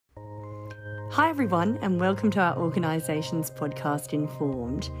Hi everyone, and welcome to our organisation's podcast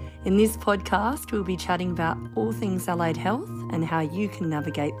Informed. In this podcast, we'll be chatting about all things allied health and how you can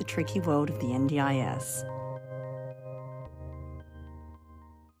navigate the tricky world of the NDIS.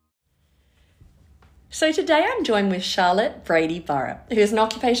 So today I'm joined with Charlotte Brady-Burrett, who is an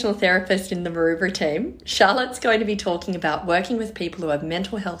occupational therapist in the Maroubra team. Charlotte's going to be talking about working with people who have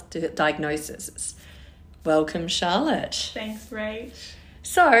mental health diagnoses. Welcome, Charlotte. Thanks, Rach.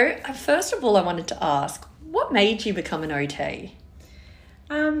 So, first of all, I wanted to ask, what made you become an OT?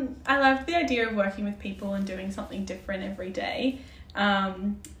 I loved the idea of working with people and doing something different every day.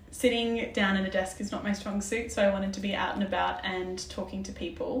 Sitting down at a desk is not my strong suit, so I wanted to be out and about and talking to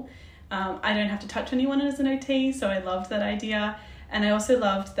people. I don't have to touch anyone as an OT, so I loved that idea. And I also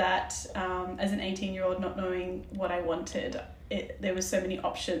loved that as an 18-year-old not knowing what I wanted, there was so many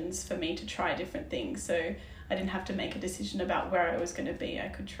options for me to try different things. So I didn't have to make a decision about where I was going to be. I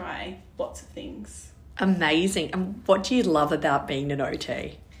could try lots of things. Amazing. And what do you love about being an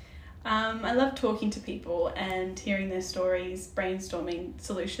OT? I love talking to people and hearing their stories, brainstorming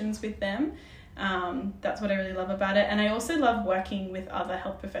solutions with them. That's what I really love about it. And I also love working with other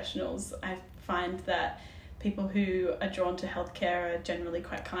health professionals. I find that people who are drawn to healthcare are generally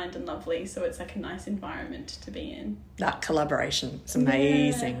quite kind and lovely, so it's like a nice environment to be in. That collaboration is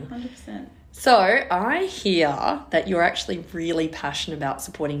amazing. Yeah, 100%. So I hear that you're actually really passionate about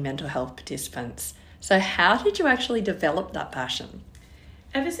supporting mental health participants. So how did you actually develop that passion?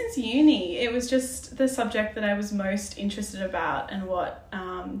 Ever since uni, it was just the subject that I was most interested about and what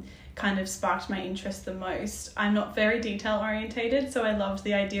kind of sparked my interest the most. I'm not very detail orientated, so I loved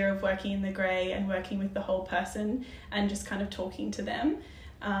the idea of working in the grey and working with the whole person and just kind of talking to them.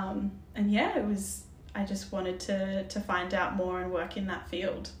 I just wanted to find out more and work in that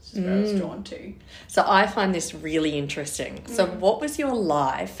field. It's just where I was drawn to. So I find this really interesting. So what was your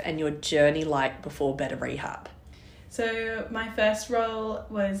life and your journey like before Better Rehab? So my first role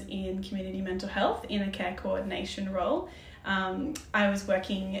was in community mental health in a care coordination role. I was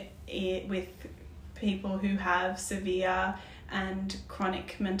working with people who have severe and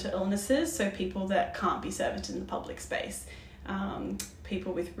chronic mental illnesses, so people that can't be serviced in the public space.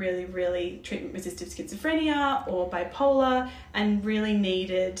 People with really, really treatment-resistant schizophrenia or bipolar and really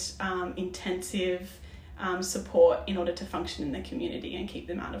needed intensive support in order to function in the community and keep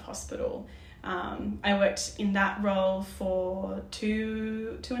them out of hospital. I worked in that role for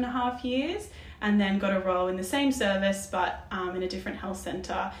two and a half years and then got a role in the same service but in a different health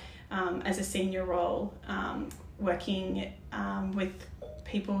centre as a senior role, working with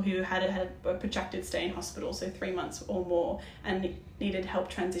people who had a protracted stay in hospital, so 3 months or more, and needed help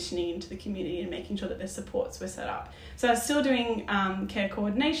transitioning into the community and making sure that their supports were set up. So I was still doing care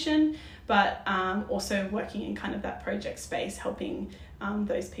coordination, but also working in kind of that project space, helping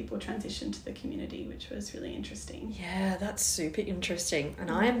those people transition to the community, which was really interesting. Yeah, that's super interesting.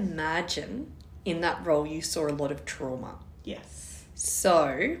 And I imagine in that role you saw a lot of trauma. Yes.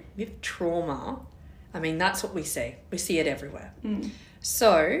 So with trauma, I mean, that's what we see. We see it everywhere.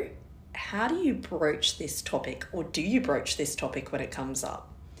 So how do you broach this topic, or do you broach this topic when it comes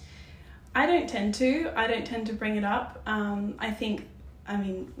up? I don't tend to bring it up.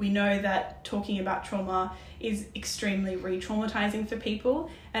 We know that talking about trauma is extremely re-traumatizing for people,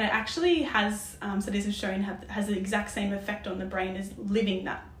 and it actually has, studies have shown, has the exact same effect on the brain as living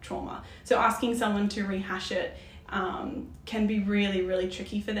that trauma. So asking someone to rehash it can be really, really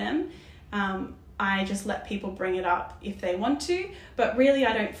tricky for them. I just let people bring it up if they want to, but really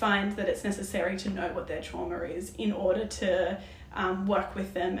I don't find that it's necessary to know what their trauma is in order to work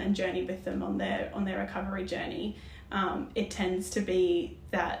with them and journey with them on their recovery journey. It tends to be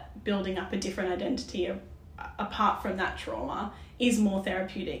that building up a different identity apart from that trauma is more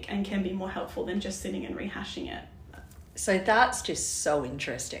therapeutic and can be more helpful than just sitting and rehashing it. So that's just so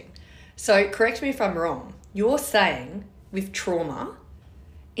interesting. So correct me if I'm wrong. You're saying with trauma,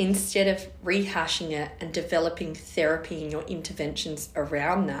 instead of rehashing it and developing therapy and your interventions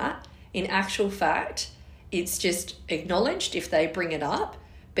around that, in actual fact, it's just acknowledged if they bring it up,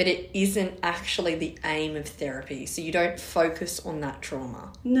 but it isn't actually the aim of therapy. So you don't focus on that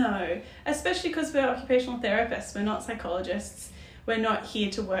trauma. No, especially because we're occupational therapists. We're not psychologists. We're not here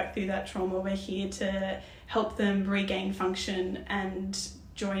to work through that trauma. We're here to help them regain function and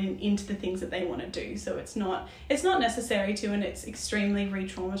join into the things that they want to do. So it's not necessary to, and it's extremely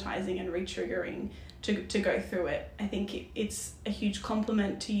re-traumatizing and re-triggering to go through it. I think it's a huge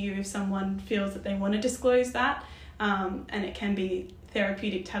compliment to you if someone feels that they want to disclose that, and it can be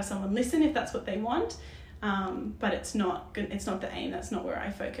therapeutic to have someone listen if that's what they want, but it's not the aim. That's not where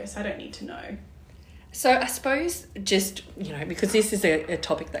I focus. I don't need to know. So I suppose just, because this is a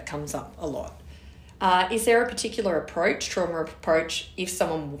topic that comes up a lot, is there a particular trauma approach, if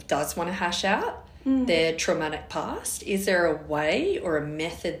someone does want to hash out their traumatic past? Is there a way or a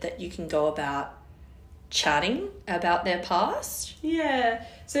method that you can go about chatting about their past? Yeah.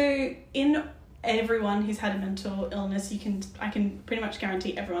 So in everyone who's had a mental illness, I can pretty much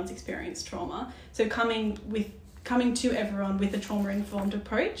guarantee everyone's experienced trauma. So coming to everyone with a trauma-informed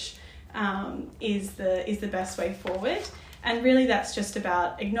approach is the best way forward. And really that's just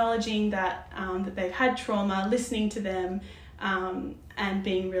about acknowledging that they've had trauma, listening to them, and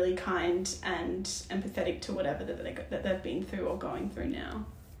being really kind and empathetic to whatever that they've been through or going through now.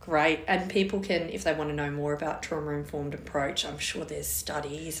 Great. And people can, if they want to know more about trauma-informed approach, I'm sure there's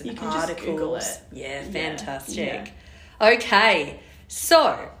studies and articles. Just Google it. Yeah, fantastic. Yeah. Okay.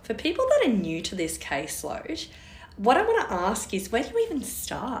 So, for people that are new to this caseload, what I want to ask is, where do you even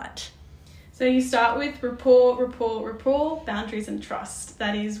start? So you start with rapport, boundaries and trust.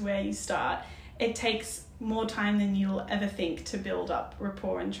 That is where you start. It takes more time than you'll ever think to build up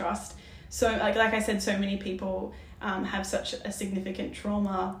rapport and trust. So like I said, so many people have such a significant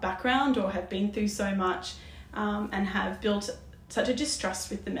trauma background or have been through so much and have built such a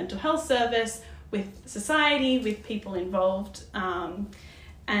distrust with the mental health service, with society, with people involved.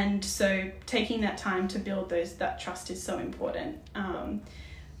 And so taking that time to build that trust is so important.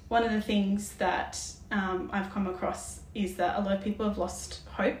 One of the things that I've come across is that a lot of people have lost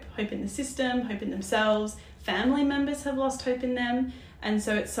hope in the system, hope in themselves. Family members have lost hope in them. And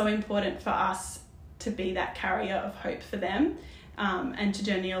so it's so important for us to be that carrier of hope for them and to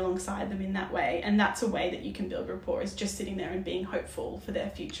journey alongside them in that way. And that's a way that you can build rapport, is just sitting there and being hopeful for their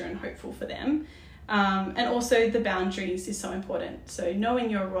future and hopeful for them. And also the boundaries is so important. So knowing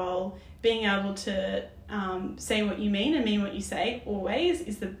your role, being able to say what you mean and mean what you say always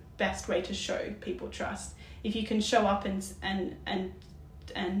is the best way to show people trust. If you can show up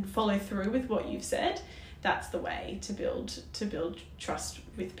and follow through with what you've said, that's the way to build trust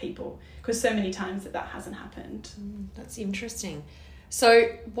with people, because so many times that hasn't happened. That's interesting. So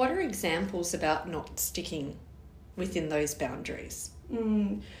what are examples about not sticking within those boundaries?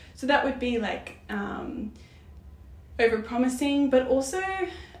 So that would be like over-promising, but also,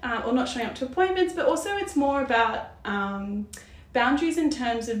 or not showing up to appointments, but also it's more about boundaries in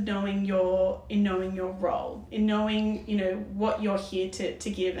terms of knowing your role, in knowing, what you're here to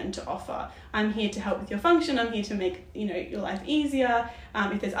give and to offer. I'm here to help with your function. I'm here to make, your life easier.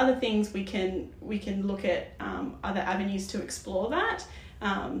 If there's other things, we can look at other avenues to explore that.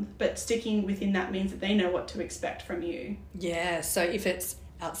 But sticking within that means that they know what to expect from you. Yeah. So if it's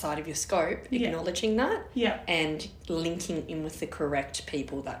outside of your scope, acknowledging that and linking in with the correct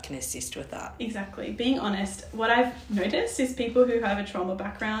people that can assist with that. Exactly. Being honest. What I've noticed is people who have a trauma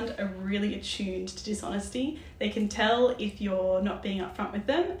background are really attuned to dishonesty. They can tell if you're not being upfront with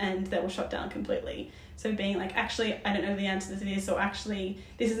them and they will shut down completely. So being like, actually, I don't know the answer to this, or actually,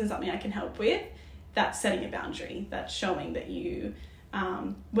 this isn't something I can help with, that's setting a boundary. That's showing that you,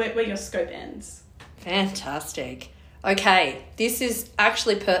 where your scope ends. Fantastic. Okay, this is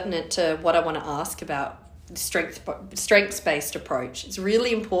actually pertinent to what I want to ask about strengths-based approach. It's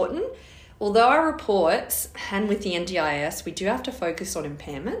really important. Although our reports, and with the NDIS, we do have to focus on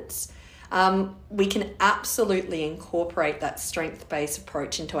impairments, we can absolutely incorporate that strength-based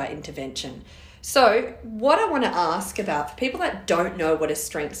approach into our intervention. So what I want to ask about, for people that don't know what a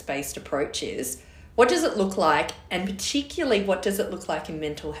strengths-based approach is, what does it look like, and particularly what does it look like in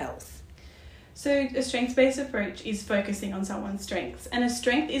mental health? So a strengths-based approach is focusing on someone's strengths. And a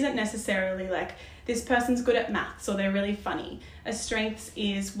strength isn't necessarily like this person's good at maths or they're really funny. A strength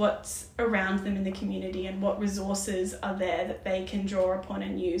is what's around them in the community and what resources are there that they can draw upon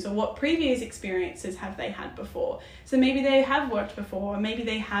and use, or what previous experiences have they had before. So maybe they have worked before, or maybe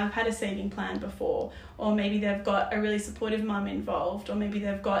they have had a saving plan before, or maybe they've got a really supportive mum involved, or maybe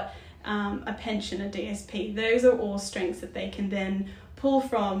they've got a pension, a DSP. Those are all strengths that they can then pull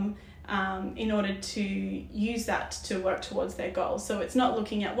from in order to use that to work towards their goals. So it's not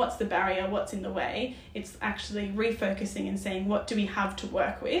looking at what's the barrier, what's in the way. It's actually refocusing and saying, what do we have to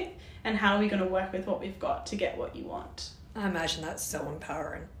work with, and how are we going to work with what we've got to get what you want? I imagine that's so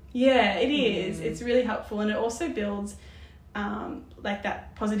empowering. Yeah, it is. It's really helpful, and it also builds like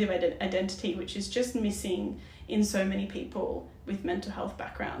that positive identity, which is just missing in so many people with mental health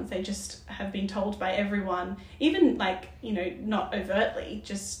backgrounds. They just have been told by everyone, even not overtly,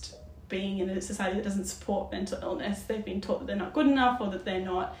 just being in a society that doesn't support mental illness, they've been taught that they're not good enough, or that they're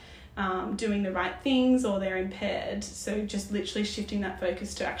not doing the right things, or they're impaired. So just literally shifting that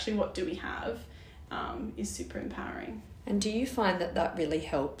focus to actually what do we have is super empowering. And do you find that really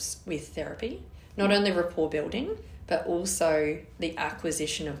helps with therapy? Not only rapport building, but also the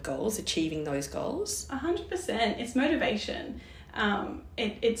acquisition of goals, achieving those goals. 100%. It's motivation.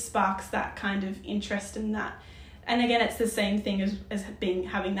 It sparks that kind of interest in that. And again, it's the same thing as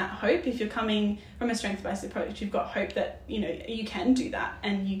having that hope. If you're coming from a strengths-based approach, you've got hope that, you can do that,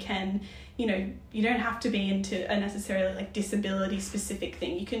 and you can, you don't have to be into a necessarily like disability specific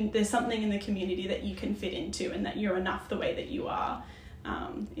thing. There's something in the community that you can fit into, and that you're enough the way that you are,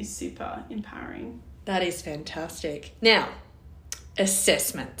 is super empowering. That is fantastic. Now,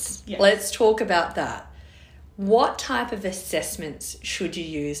 assessments. Yes. Let's talk about that. What type of assessments should you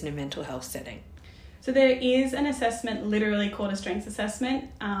use in a mental health setting? So there is an assessment literally called a strengths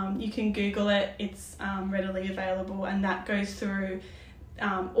assessment. You can Google it. It's readily available, and that goes through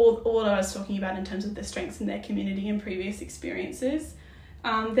all what I was talking about in terms of the strengths in their community and previous experiences.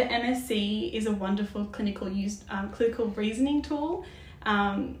 The MSC is a wonderful clinical reasoning tool.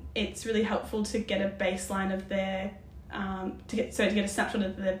 It's really helpful to get a baseline of their to get a snapshot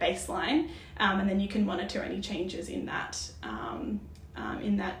of their baseline, and then you can monitor any changes in that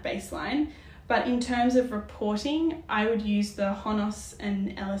baseline. But in terms of reporting, I would use the HONOS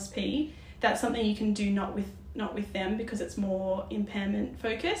and LSP. That's something you can do not with them, because it's more impairment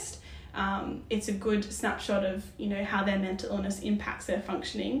focused. It's a good snapshot of how their mental illness impacts their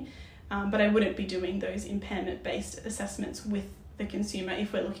functioning, but I wouldn't be doing those impairment based assessments with the consumer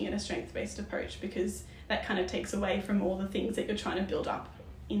if we're looking at a strength based approach, because that kind of takes away from all the things that you're trying to build up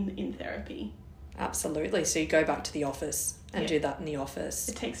in therapy. Absolutely. So you go back to the office and do that in the office.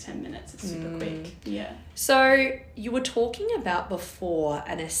 It takes 10 minutes. It's super quick. Yeah. So you were talking about before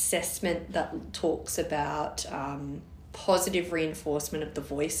an assessment that talks about positive reinforcement of the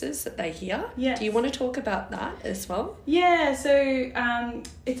voices that they hear. Yes. Do you want to talk about that as well? Yeah. So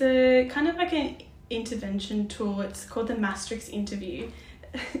it's a kind of like an intervention tool. It's called the Maastricht interview.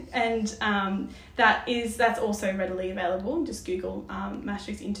 And that's also readily available. Just Google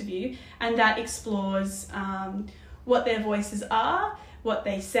Maastricht interview, and that explores what their voices are, what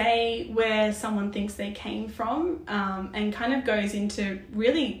they say, where someone thinks they came from, and kind of goes into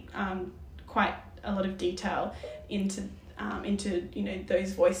really quite a lot of detail into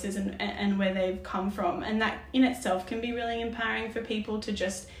those voices and where they've come from, and that in itself can be really empowering for people to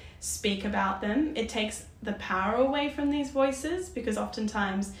just speak about them. It takes the power away from these voices, because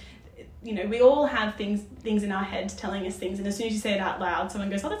oftentimes we all have things in our heads telling us things, and as soon as you say it out loud,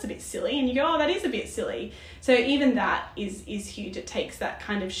 someone goes, oh, that's a bit silly, and you go, oh, that is a bit silly. So even that is huge. It takes that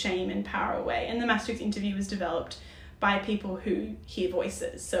kind of shame and power away. And the Maastricht interview was developed by people who hear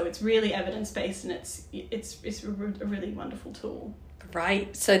voices, so it's really evidence-based, and it's a really wonderful tool.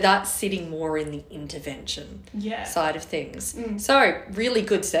 Right. So that's sitting more in the intervention side of things. So really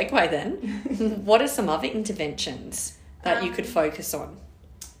good segue then. What are some other interventions that you could focus on?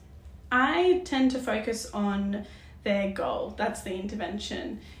 I tend to focus on their goal. That's the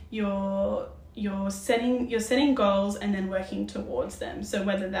intervention. You're setting goals and then working towards them. So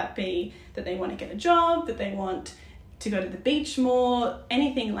whether that be that they want to get a job, that they want to go to the beach more,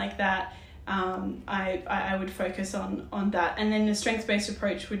 anything like that. I would focus on that, and then the strengths-based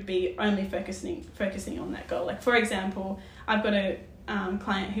approach would be only focusing on that goal. Like, for example, I've got a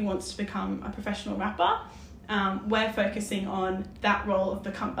client who wants to become a professional rapper. We're focusing on that goal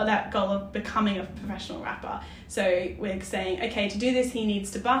of becoming a professional rapper. So we're saying, okay, to do this, he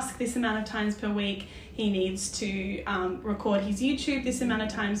needs to busk this amount of times per week. He needs to record his YouTube this amount of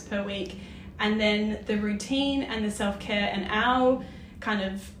times per week, and then the routine and the self-care and our kind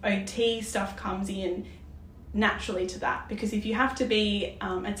of OT stuff comes in naturally to that, because if you have to be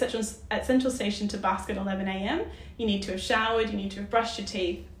at Central Station to busk at 11 a.m, you need to have showered, you need to have brushed your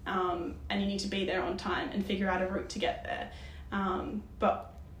teeth, and you need to be there on time and figure out a route to get there.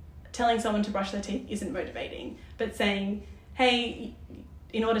 But telling someone to brush their teeth isn't motivating, but saying, hey,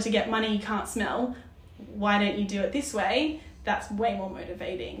 in order to get money you can't smell, why don't you do it this way? That's way more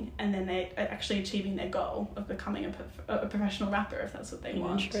motivating, and then they're actually achieving their goal of becoming a professional rapper if that's what they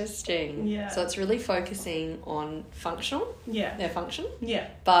want. Interesting. Yeah. So it's really focusing on their function. Yeah.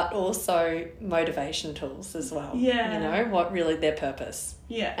 But also motivation tools as well. Yeah. What really their purpose.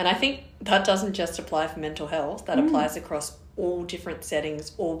 Yeah. And I think that doesn't just apply for mental health. That applies across all different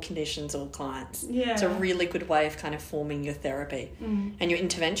settings, all conditions, all clients. Yeah. It's a really good way of kind of forming your therapy and your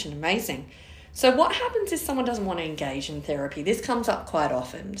intervention. Amazing. So what happens if someone doesn't want to engage in therapy? This comes up quite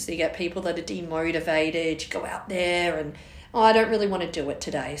often. So you get people that are demotivated, you go out there and, I don't really want to do it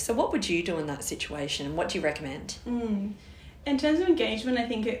today. So what would you do in that situation, and what do you recommend? In terms of engagement, I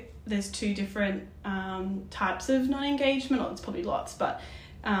think there's two different types of non-engagement, or it's probably lots, but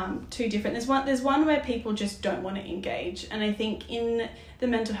two different. There's one where people just don't want to engage, and I think in the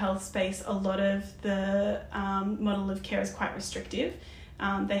mental health space, a lot of the model of care is quite restrictive.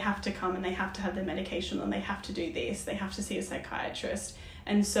 They have to come and they have to have their medication and they have to do this, they have to see a psychiatrist.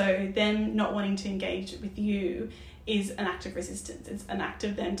 And so them not wanting to engage with you is an act of resistance. It's an act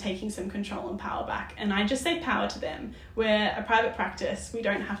of them taking some control and power back. And I just say power to them. We're a private practice. We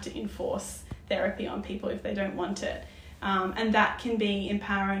don't have to enforce therapy on people if they don't want it. And that can be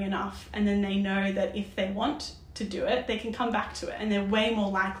empowering enough. And then they know that if they want to do it, they can come back to it. And they're way more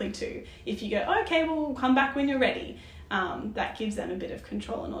likely to. If you go, oh, okay, well, we'll come back when you're ready. That gives them a bit of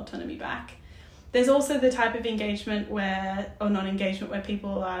control and autonomy back. There's also the type of engagement or non-engagement where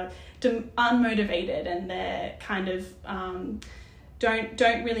people are unmotivated and they're kind of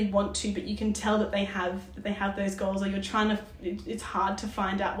don't really want to, but you can tell that they have those goals, or you're trying to. It's hard to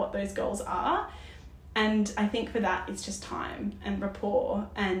find out what those goals are, and I think for that it's just time and rapport,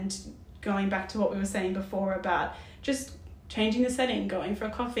 and going back to what we were saying before about just changing the setting, going for a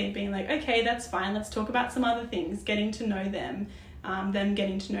coffee, being like, okay, that's fine, let's talk about some other things, getting to know them. Them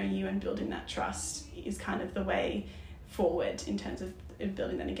getting to know you and building that trust is kind of the way forward in terms of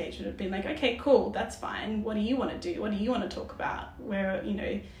building that engagement, of being like, okay, cool, that's fine. What do you want to do? What do you want to talk about? Where,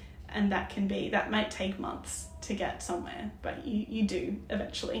 and that might take months to get somewhere, but you do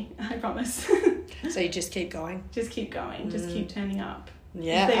eventually, I promise. So you just keep going. Just keep going. Just keep turning up.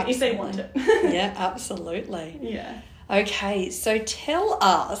 Yeah, if they want it. Yeah, absolutely. Yeah. Okay, so tell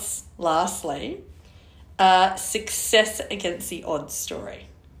us, lastly, success against the odds story.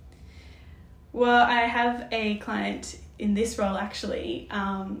 Well, I have a client in this role, actually.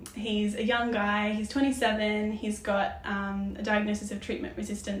 He's a young guy, he's 27, he's got a diagnosis of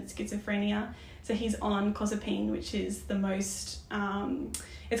treatment-resistant schizophrenia. So he's on clozapine, which is the most,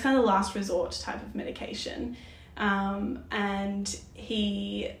 it's kind of the last resort type of medication. And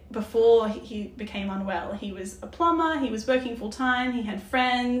before he became unwell, he was a plumber, he was working full-time, he had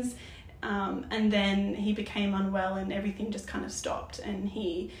friends, and then he became unwell and everything just kind of stopped, and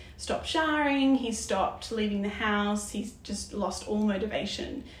he stopped showering, he stopped leaving the house, he's just lost all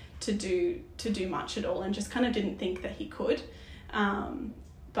motivation to do much at all, and just kind of didn't think that he could.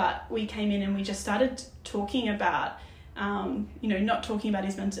 But we came in and we just started talking about, not talking about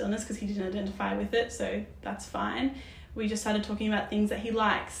his mental illness because he didn't identify with it, so that's fine. We just started talking about things that he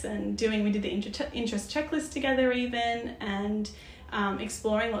likes and we did the interest checklist together even, and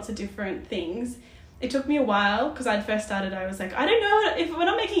exploring lots of different things. It took me a while because I'd first started, I was like, I don't know, if we're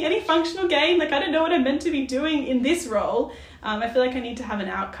not making any functional gain, like I don't know what I'm meant to be doing in this role. I feel like I need to have an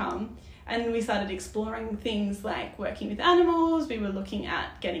outcome. And we started exploring things like working with animals, we were looking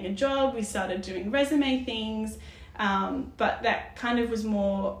at getting a job, we started doing resume things, but that kind of was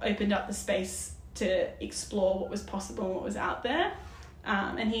more opened up the space to explore what was possible and what was out there.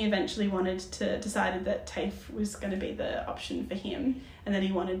 And he eventually decided that TAFE was going to be the option for him, and that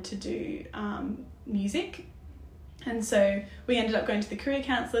he wanted to do music. And so we ended up going to the career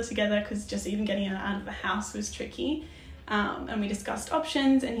counsellor together because just even getting him out of the house was tricky. And we discussed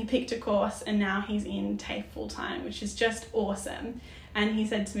options, and he picked a course, and now he's in TAFE full-time, which is just awesome. And he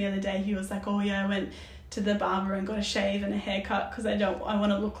said to me the other day, he was like, oh yeah, I went to the barber and got a shave and a haircut because I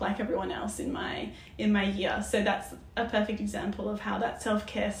want to look like everyone else in my year. So that's a perfect example of how that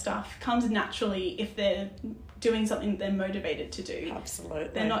self-care stuff comes naturally if they're doing something they're motivated to do. Absolutely.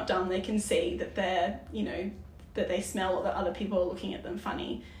 They're not dumb. They can see that they're, that they smell or that other people are looking at them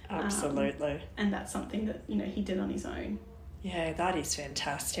funny. Absolutely. And that's something that, he did on his own. Yeah, that is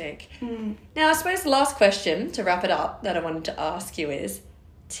fantastic. Now, I suppose the last question to wrap it up that I wanted to ask you is,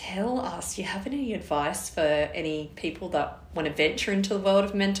 tell us, do you have any advice for any people that want to venture into the world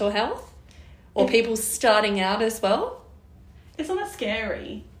of mental health, or people starting out as well? It's not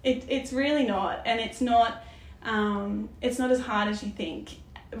scary. It's really not, and it's not as hard as you think.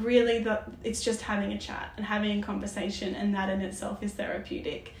 Really, it's just having a chat and having a conversation, and that in itself is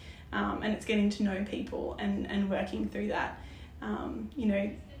therapeutic. And it's getting to know people and working through that.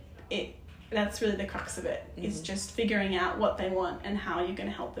 That's really the crux of it, is just figuring out what they want and how you're going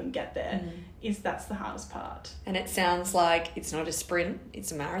to help them get there. That's the hardest part. And it sounds like it's not a sprint,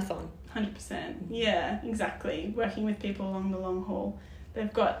 it's a marathon. 100%. Yeah, exactly. Working with people along the long haul.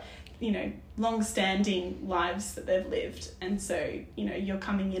 They've got, long-standing lives that they've lived. And so, you're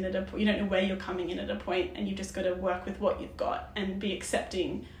coming in you don't know where you're coming in at a point, and you've just got to work with what you've got and be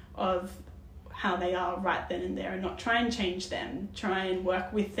accepting of how they are right then and there, and not try and change them. Try and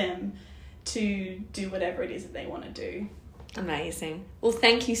work with them to do whatever it is that they want to do. Amazing. Well,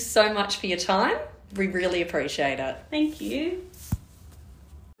 thank you so much for your time. We really appreciate it. Thank you.